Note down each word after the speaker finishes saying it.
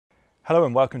Hello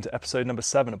and welcome to episode number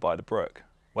 7 of By the Brook,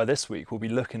 where this week we'll be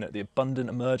looking at the abundant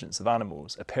emergence of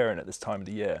animals appearing at this time of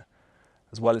the year,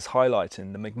 as well as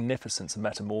highlighting the magnificence of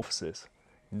Metamorphosis,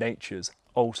 nature's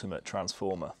ultimate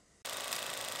transformer.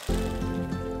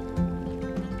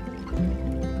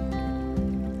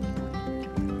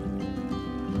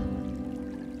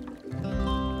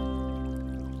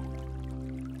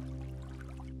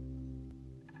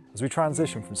 As we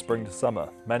transition from spring to summer,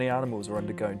 many animals are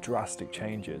undergoing drastic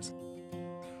changes.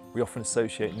 We often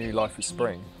associate new life with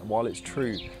spring, and while it's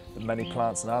true that many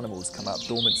plants and animals come out of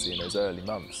dormancy in those early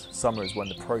months, summer is when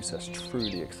the process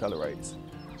truly accelerates.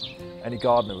 Any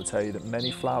gardener will tell you that many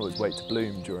flowers wait to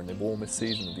bloom during the warmest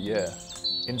season of the year.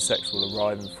 Insects will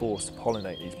arrive in force to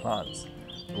pollinate these plants,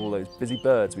 and all those busy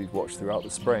birds we've watched throughout the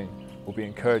spring will be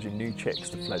encouraging new chicks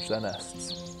to fledge their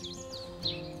nests.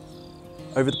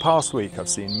 Over the past week, I've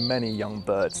seen many young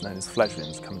birds known as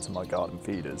fledglings come to my garden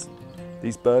feeders.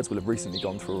 These birds will have recently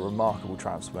gone through a remarkable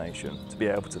transformation to be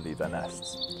able to leave their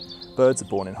nests. Birds are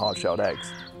born in hard-shelled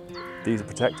eggs. These are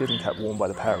protected and kept warm by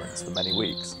the parents for many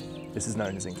weeks. This is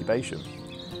known as incubation.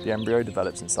 The embryo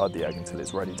develops inside the egg until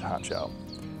it's ready to hatch out.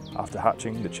 After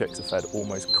hatching, the chicks are fed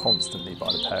almost constantly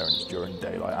by the parents during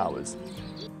daylight hours.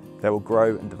 They will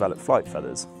grow and develop flight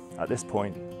feathers. At this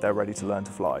point, they're ready to learn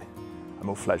to fly and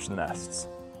will fledge the nests,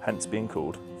 hence being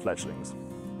called fledglings.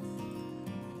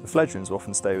 The fledglings will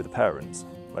often stay with the parents,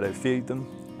 where they feed them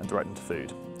and direct them to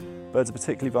food. Birds are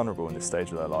particularly vulnerable in this stage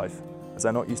of their life, as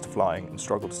they're not used to flying and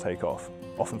struggle to take off,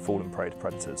 often falling prey to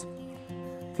predators.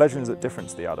 Fledglings are different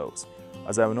to the adults,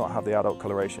 as they will not have the adult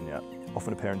coloration yet,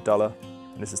 often appearing duller,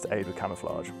 and this is to aid with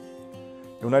camouflage.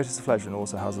 You'll notice the fledgling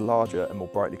also has a larger and more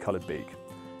brightly coloured beak.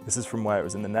 This is from where it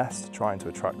was in the nest, trying to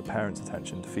attract the parents'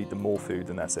 attention to feed them more food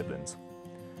than their siblings.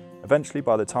 Eventually,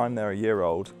 by the time they're a year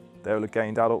old, they will have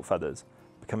gained adult feathers,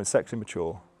 becoming sexually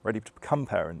mature, ready to become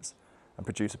parents, and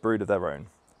produce a brood of their own,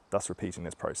 thus repeating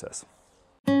this process.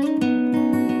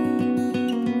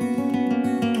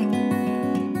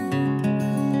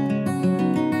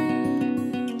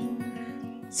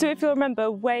 So if you'll remember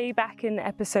way back in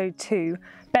episode 2,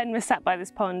 Ben was sat by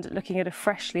this pond looking at a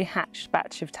freshly hatched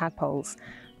batch of tadpoles.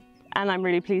 And I'm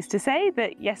really pleased to say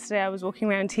that yesterday I was walking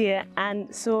around here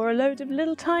and saw a load of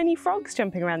little tiny frogs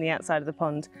jumping around the outside of the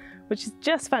pond, which is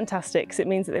just fantastic because it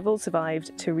means that they've all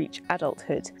survived to reach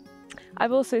adulthood.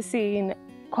 I've also seen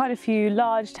quite a few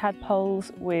large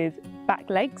tadpoles with back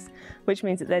legs, which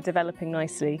means that they're developing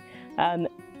nicely.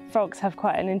 Frogs have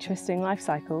quite an interesting life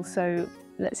cycle, so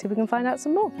let's see if we can find out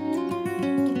some more.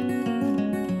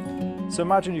 So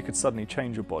imagine you could suddenly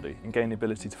change your body and gain the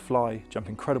ability to fly, jump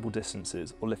incredible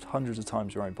distances, or lift hundreds of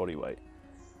times your own body weight.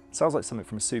 Sounds like something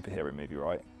from a superhero movie,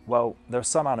 right? Well, there are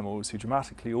some animals who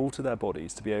dramatically alter their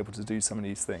bodies to be able to do some of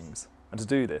these things. And to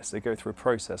do this, they go through a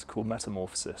process called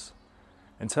metamorphosis.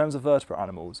 In terms of vertebrate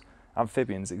animals,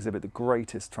 amphibians exhibit the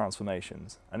greatest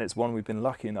transformations, and it's one we've been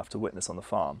lucky enough to witness on the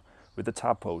farm, with the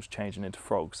tadpoles changing into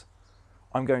frogs.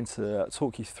 I'm going to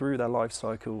talk you through their life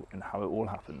cycle and how it all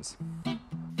happens.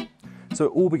 So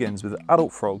it all begins with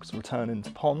adult frogs returning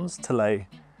to ponds to lay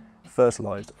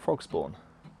fertilised frog spawn.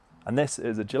 And this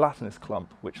is a gelatinous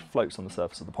clump which floats on the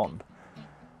surface of the pond.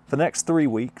 For the next 3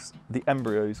 weeks, the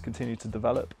embryos continue to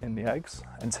develop in the eggs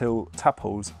until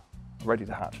tadpoles are ready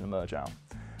to hatch and emerge out.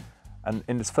 And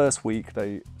in this first week,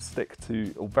 they stick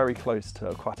to, or very close to,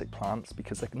 aquatic plants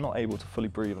because they're not able to fully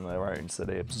breathe on their own, so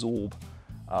they absorb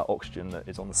oxygen that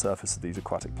is on the surface of these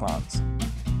aquatic plants.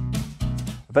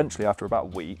 Eventually, after about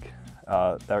a week,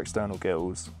 their external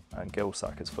gills and gill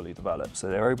sac is fully developed, so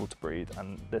they're able to breathe,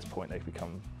 and at this point they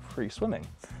become free swimming.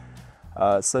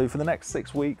 So for the next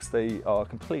 6 weeks they are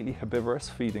completely herbivorous,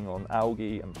 feeding on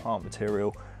algae and plant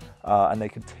material, and they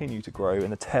continue to grow,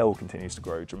 and the tail continues to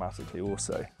grow dramatically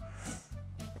also.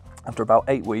 After about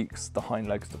 8 weeks, the hind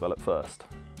legs develop first.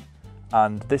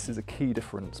 And this is a key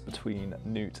difference between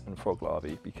newt and frog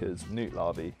larvae, because newt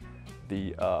larvae,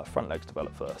 the front legs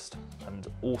develop first, and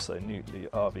also newt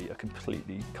larvae are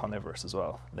completely carnivorous as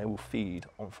well. They will feed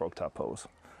on frog tadpoles.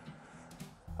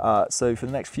 So for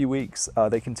the next few weeks,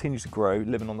 they continue to grow,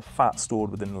 living on the fat stored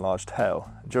within the large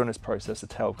tail. During this process, the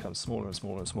tail becomes smaller and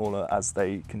smaller and smaller as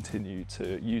they continue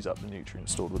to use up the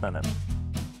nutrients stored within it.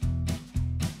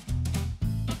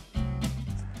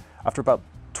 After about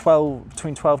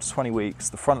between 12 to 20 weeks,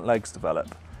 the front legs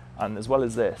develop, and as well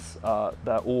as this,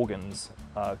 their organs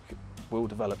will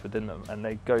develop within them, and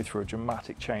they go through a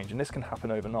dramatic change, and this can happen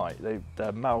overnight.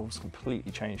 Their mouths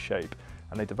completely change shape,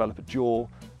 and they develop a jaw.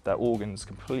 Their organs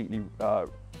completely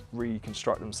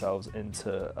reconstruct themselves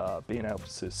into being able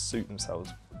to suit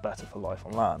themselves better for life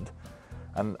on land.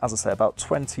 And as I say, about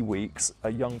 20 weeks,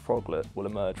 a young froglet will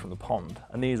emerge from the pond.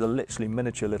 And these are literally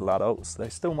miniature little adults. They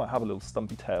still might have a little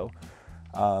stumpy tail,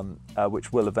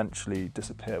 which will eventually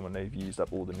disappear when they've used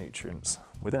up all the nutrients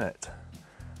within it.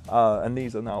 And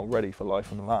these are now ready for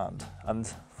life on the land. And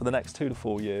for the next 2 to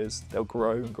 4 years, they'll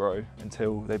grow and grow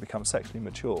until they become sexually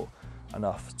mature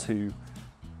enough to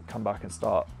come back and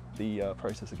start the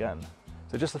process again.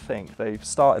 So just to think, they've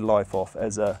started life off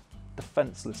as a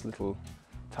defenseless little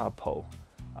tadpole,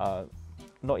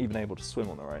 not even able to swim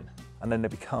on their own. And then they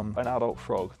become an adult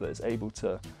frog that is able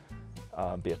to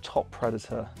be a top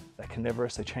predator. They're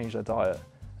carnivorous, they change their diet,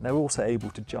 and they're also able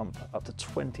to jump up to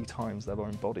 20 times their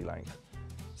own body length.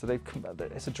 So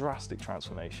it's a drastic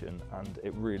transformation, and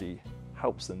it really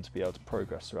helps them to be able to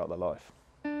progress throughout their life.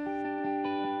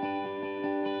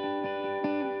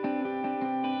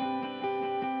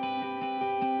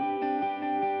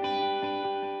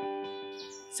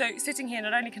 So sitting here,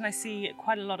 not only can I see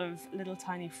quite a lot of little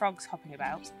tiny frogs hopping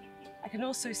about, I can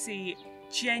also see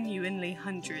genuinely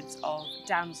hundreds of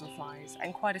damselflies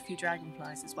and quite a few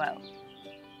dragonflies as well.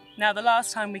 Now, the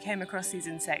last time we came across these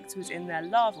insects was in their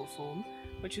larval form,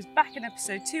 which was back in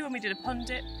episode 2 when we did a pond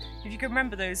dip. If you can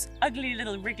remember those ugly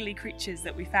little wriggly creatures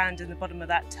that we found in the bottom of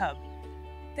that tub,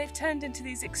 they've turned into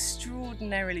these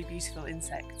extraordinarily beautiful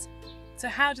insects. So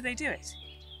how do they do it?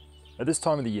 At this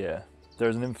time of the year, there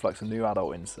is an influx of new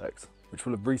adult insects, which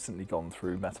will have recently gone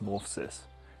through metamorphosis,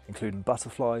 including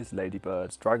butterflies,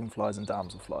 ladybirds, dragonflies and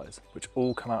damselflies, which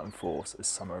all come out in force as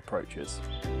summer approaches.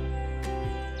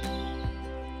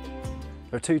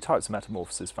 There are 2 types of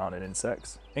metamorphosis found in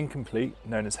insects: incomplete,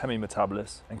 known as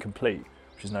hemimetabolous, and complete,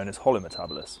 which is known as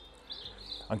holometabolous.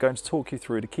 I'm going to talk you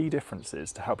through the key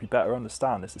differences to help you better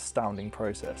understand this astounding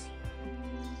process.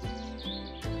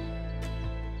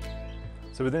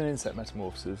 So within insect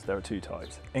metamorphosis, there are 2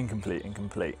 types: incomplete and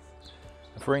complete.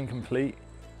 And for incomplete,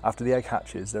 after the egg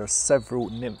hatches, there are several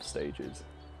nymph stages,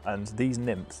 and these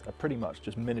nymphs are pretty much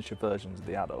just miniature versions of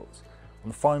the adults. On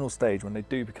the final stage, when they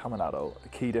do become an adult, the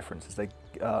key difference is they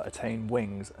attain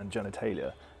wings and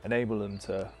genitalia, enable them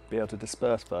to be able to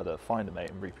disperse further, find a mate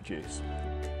and reproduce.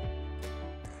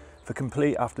 For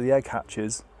complete, after the egg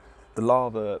hatches, the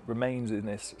larva remains in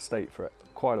this state for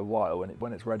quite a while, and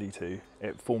when it's ready to,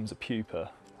 it forms a pupa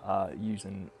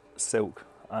using silk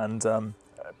and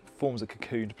forms a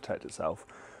cocoon to protect itself.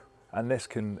 And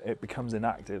it becomes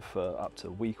inactive for up to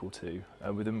a week or 2,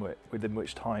 within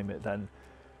which time it then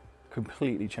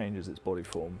completely changes its body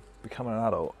form, becoming an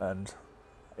adult, and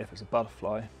if it's a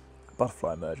butterfly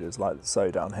emerges like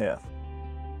so down here.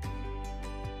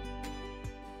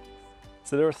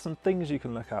 So there are some things you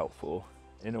can look out for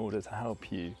in order to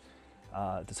help you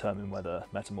determine whether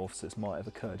metamorphosis might have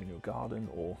occurred in your garden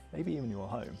or maybe even your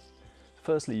home.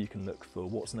 Firstly, you can look for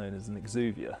what's known as an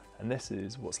exuvia, and this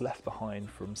is what's left behind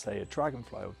from, say, a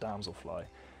dragonfly or damselfly,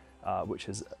 which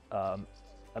has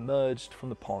emerged from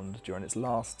the pond during its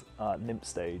last nymph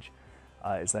stage.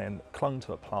 It's then clung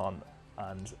to a plant,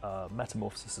 and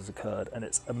metamorphosis has occurred, and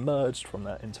it's emerged from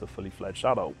there into a fully fledged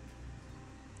adult.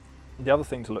 The other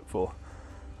thing to look for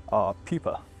are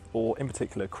pupa, or in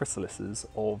particular chrysalises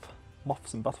of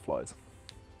moths and butterflies.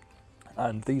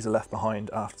 And these are left behind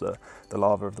after the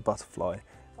larva of the butterfly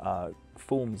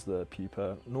forms the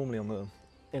pupa, normally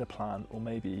in a plant, or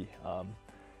maybe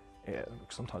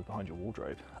sometimes behind your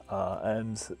wardrobe.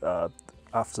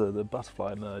 After the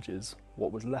butterfly emerges,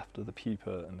 what was left of the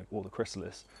pupa or the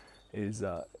chrysalis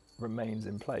remains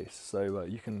in place. So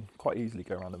you can quite easily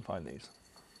go around and find these.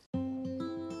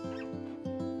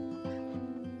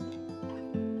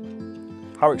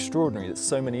 How extraordinary that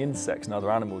so many insects and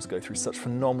other animals go through such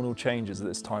phenomenal changes at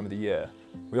this time of the year.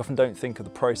 We often don't think of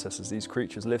the processes these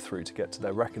creatures live through to get to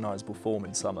their recognisable form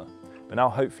in summer, but now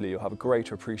hopefully you'll have a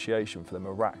greater appreciation for their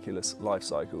miraculous life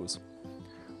cycles.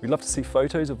 We'd love to see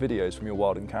photos or videos from your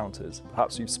wild encounters.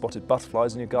 Perhaps you've spotted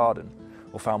butterflies in your garden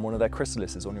or found one of their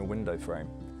chrysalises on your window frame.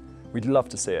 We'd love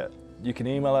to see it. You can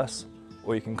email us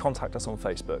or you can contact us on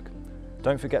Facebook.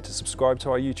 Don't forget to subscribe to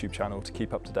our YouTube channel to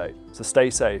keep up to date. So stay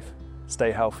safe, stay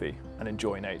healthy, and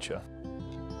enjoy nature.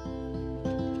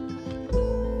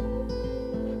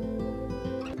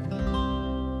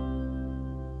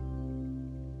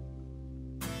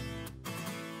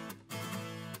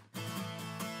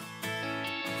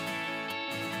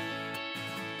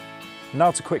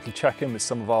 Now to quickly check in with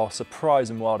some of our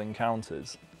surprising wild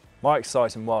encounters. My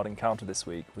exciting wild encounter this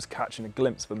week was catching a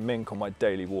glimpse of a mink on my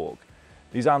daily walk.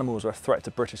 These animals are a threat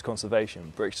to British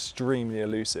conservation, but extremely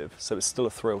elusive, so it's still a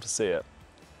thrill to see it.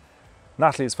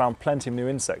 Natalie has found plenty of new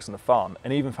insects on the farm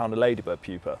and even found a ladybird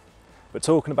pupa. But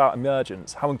talking about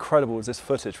emergence, how incredible is this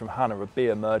footage from Hannah of a bee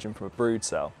emerging from a brood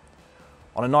cell?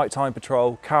 On a nighttime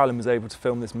patrol, Carolyn was able to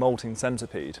film this molting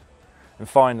centipede. And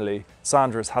finally,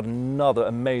 Sandra's had another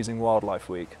amazing wildlife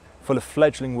week, full of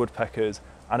fledgling woodpeckers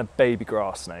and a baby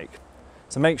grass snake.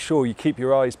 So make sure you keep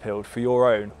your eyes peeled for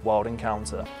your own wild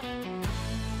encounter.